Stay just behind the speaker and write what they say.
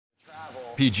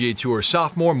PGA Tour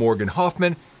sophomore Morgan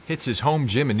Hoffmann hits his home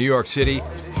gym in New York City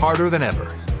harder than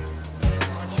ever.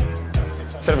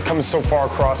 Instead of coming so far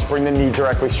across, bring the knee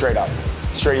directly straight up.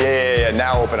 Straight, yeah.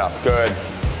 Now open up, good.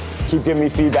 Keep giving me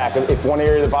feedback. If one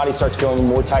area of the body starts feeling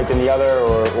more tight than the other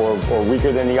or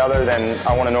weaker than the other, then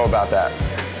I want to know about that.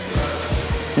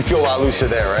 You feel a lot looser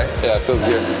there, right? Yeah, it feels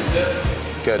good.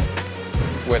 Good.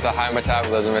 With a high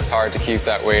metabolism, it's hard to keep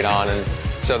that weight on, and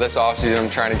so this offseason I'm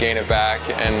trying to gain it back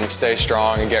and stay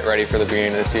strong and get ready for the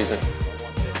beginning of the season.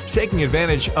 Taking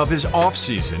advantage of his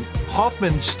off-season,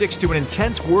 Hoffmann sticks to an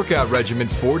intense workout regimen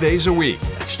 4 days a week,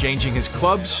 exchanging his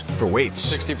clubs for weights.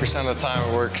 60% of the time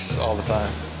it works all the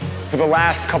time. For the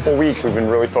last couple weeks, we've been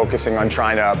really focusing on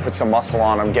trying to put some muscle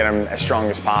on him, get him as strong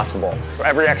as possible.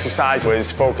 Every exercise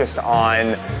was focused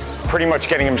on pretty much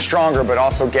getting him stronger, but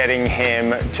also getting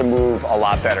him to move a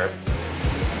lot better.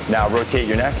 Now rotate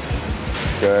your neck.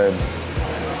 Good.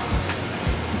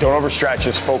 Don't overstretch,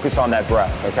 just focus on that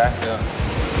breath, okay? Yeah.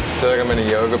 I feel like I'm in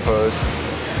a yoga pose.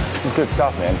 This is good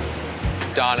stuff, man.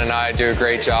 Don and I do a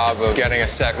great job of getting a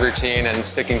set routine and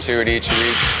sticking to it each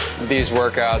week. These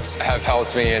workouts have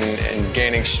helped me in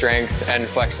gaining strength and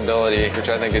flexibility, which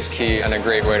I think is key and a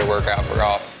great way to work out for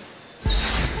golf.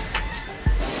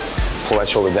 Pull that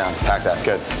shoulder down, pack that,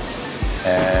 good.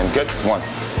 And good, 1,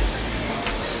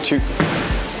 2,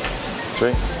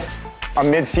 3. A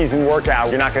mid-season workout,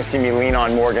 you're not gonna see me lean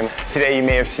on Morgan. Today you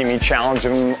may have seen me challenge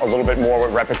him a little bit more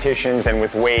with repetitions and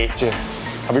with weight.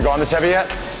 Have we gone this heavy yet?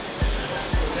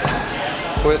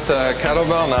 With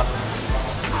kettlebell, no.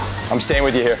 I'm staying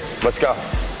with you here. Let's go.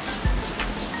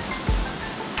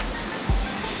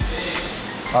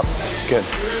 Up, good.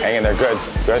 Hang in there, good.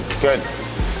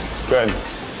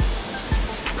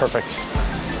 Perfect.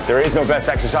 There is no best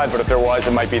exercise, but if there was,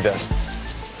 it might be this.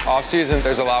 Off season,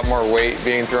 there's a lot more weight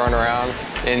being thrown around.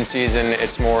 In season,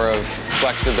 it's more of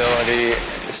flexibility,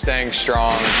 staying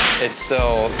strong. It's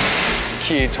still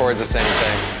keyed towards the same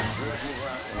thing.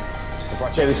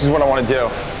 Okay, this is what I want to do.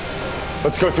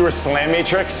 Let's go through a slam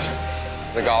matrix.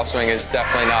 The golf swing is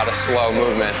definitely not a slow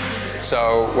movement.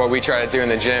 So what we try to do in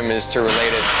the gym is to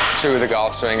relate it to the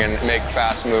golf swing and make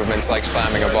fast movements like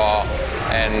slamming a ball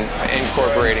and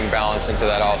incorporating balance into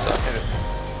that also.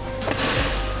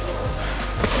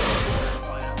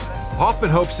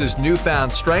 Hoffmann hopes his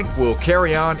newfound strength will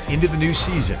carry on into the new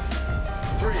season.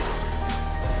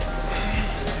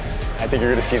 I think you're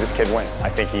going to see this kid win. I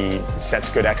think he sets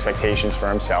good expectations for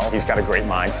himself. He's got a great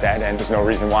mindset, and there's no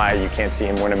reason why you can't see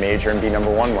him win a major and be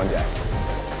 #1 one day.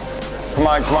 Come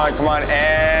on,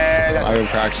 and that's I've been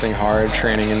practicing hard,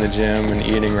 training in the gym and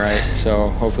eating right, so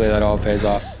hopefully that all pays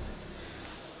off.